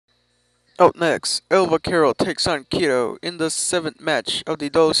Up next, Vaquero takes on Kiddo in the 7th match of the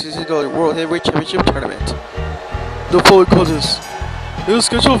WCCW World Heavyweight Championship Tournament. The following contest is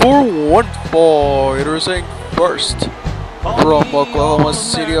scheduled for one fight. Saying first, from Oklahoma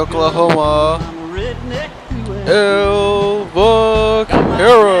City, Oklahoma,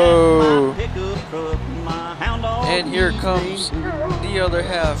 Vaquero. And here comes the other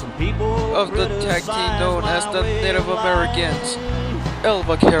half of the tag team known as the Native Americans,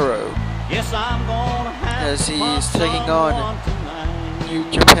 Vaquero, as he is taking on New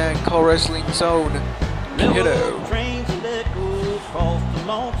Japan Pro Wrestling's own Kiddo.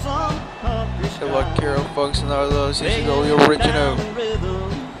 Vaquero, folks, and are the WCCW original,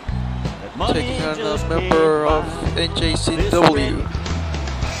 taking on a member of NJCW.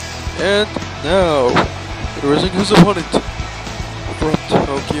 And now, introducing his opponent from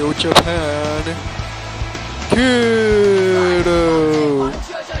Tokyo, Japan, Kiddo.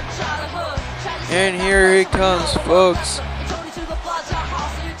 And here he comes, folks.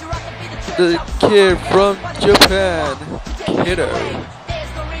 The kid from Japan, Kiddo,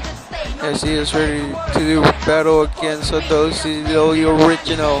 as he is ready to do battle against a WCCW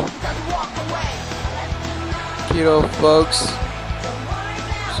original. Kiddo, folks, is a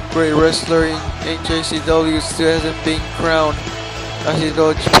great wrestler in NJCW, still hasn't been crowned as the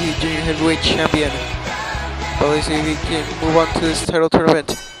WGP Junior Heavyweight Champion. But let's see if he can move on to this title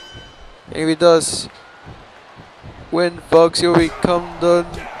tournament. And if he does win, folks, he'll become the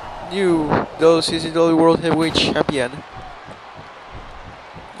new WCCW World Heavyweight Champion.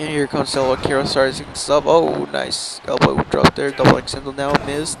 And here comes Vaquero starting things up. Oh, nice elbow drop there. Double extendo now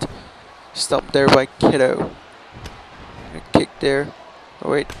missed. Stumped there by Kiddo. A kick there.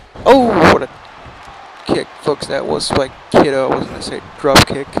 Oh, wait. Oh, what a kick, folks. That was by Kiddo. I was going to say drop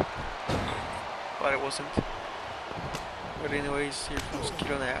kick, but it wasn't. But anyways, here comes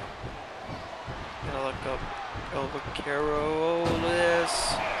Kiddo now. Gonna look up Vaquero. Oh, this.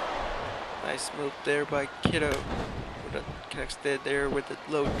 Nice move there by Kiddo. That connects there with the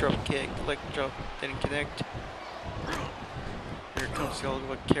low drop kick. Leg drop didn't connect. Here comes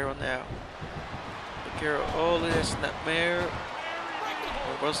Vaquero now. Vaquero, oh, this nightmare.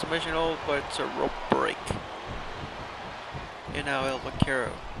 It was submission hold, but it's a rope break. And now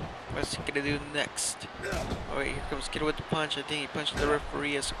Vaquero. What's he gonna do next? Oh wait, here comes Kiddo with the punch. I think he punched the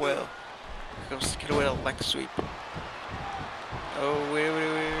referee as well. Here comes Kiddo with a leg sweep. Oh, wait.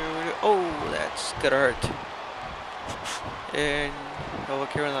 Oh, that's gonna hurt. And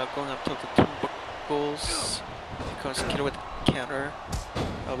Vaquero now going up to the turnbuckles. Here comes Kiddo with the counter.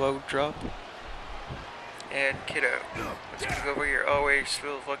 Elbow drop. And Kiddo. Let's go over here. Oh, wait,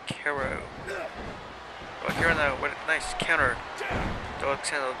 still Vaquero. Vaquero now with a nice counter. Double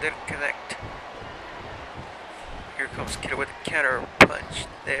extendo didn't connect. Here comes Kiddo with a counter punch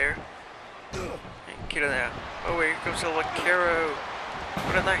there. And Kiddo now. Oh, wait, here comes Vaquero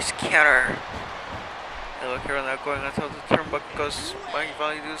with a nice counter. Vaquero now going on top of the turnbuckles. Might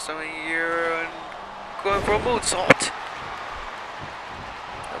finally do something here and going for a moonsault.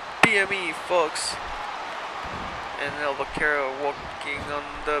 A BME, folks. And Vaquero walking on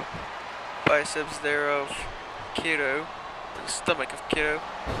the biceps there of Kiddo, the stomach of Kiddo.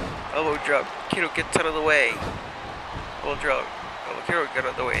 Elbow drop. Kiddo gets out of the way. Elbow drop. Vaquero get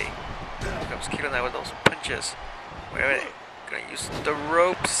out of the way. Here comes Kiddo now with those punches. Wait a minute. Gonna use the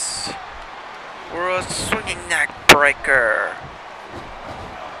ropes. Or a swinging neck breaker.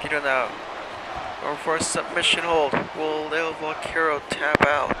 Kiddo now going for a submission hold. Will Vaquero tap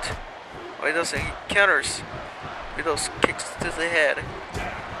out? Oh, he doesn't. He counters with those kicks to the head.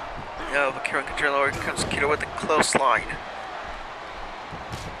 Now Vaquero in control. Here comes Kiddo with the clothesline.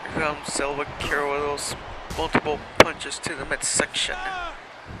 Here comes Vaquero with those multiple punches to the midsection.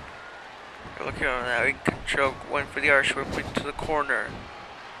 Vaquero now in control. Went for the Irish whip into the corner.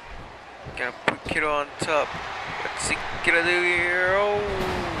 Gonna put Kiddo on top. What's he gonna do here? Oh,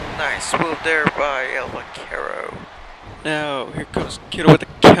 nice move there by Vaquero. Now here comes Kiddo with the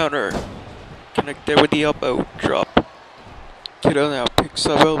counter. Connect there with the elbow drop. Kiddo now picks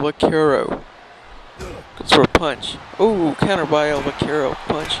up Vaquero. Goes for a punch. Oh, counter by Vaquero.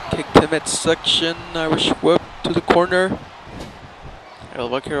 Punch, kick to midsection. Irish whip to the corner.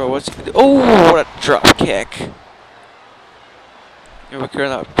 Vaquero, what's he gonna do? Oh, what a drop kick. Vaquero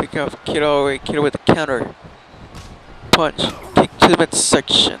now pick up Kiddo with the counter. Punch, kick to the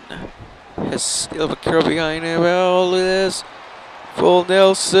midsection. Has Vaquero behind him. Oh, look at this. Full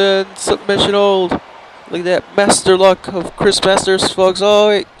Nelson submission hold. Look at that master lock of Chris Masters, folks. Oh,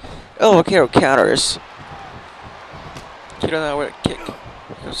 wait. Vaquero counters. Kiddo now with a kick.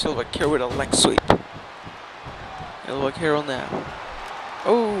 Vaquero with a leg sweep. Vaquero now.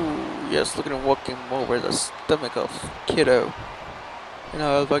 Oh, Yes, look at him walking over the stomach of Kiddo. And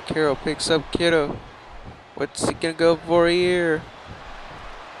now Vaquero picks up Kiddo. What's he gonna go for here?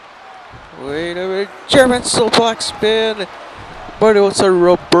 Wait a minute. German suplex spin. But it was a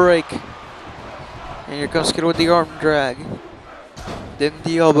rope break. And here comes Kiddo with the arm drag. Then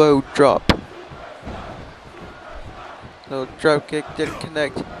the elbow drop. No drop kick didn't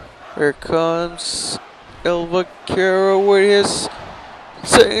connect. Here comes El Vaquero with his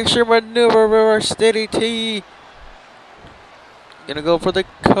signature maneuver, reverse DDT. Gonna go for the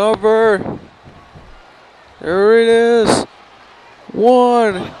cover. There it is.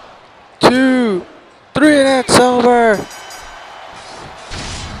 1, 2, 3, and that's over.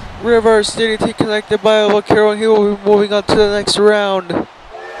 Reverse DDT connected by El Vaquero, and he will be moving on to the next round.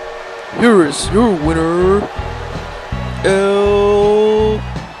 Here is your winner, El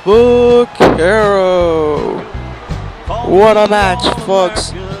Vaquero. What a match,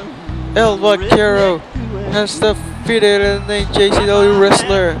 folks. El Vaquero has defeated an WCCW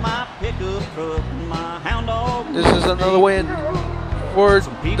wrestler. This is another win for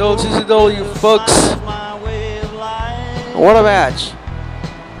WCCW, folks. What a match.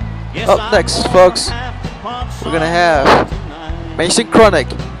 Up next, folks, we're gonna have Mason Chronic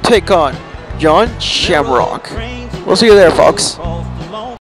take on John Shamrock. We'll see you there, folks.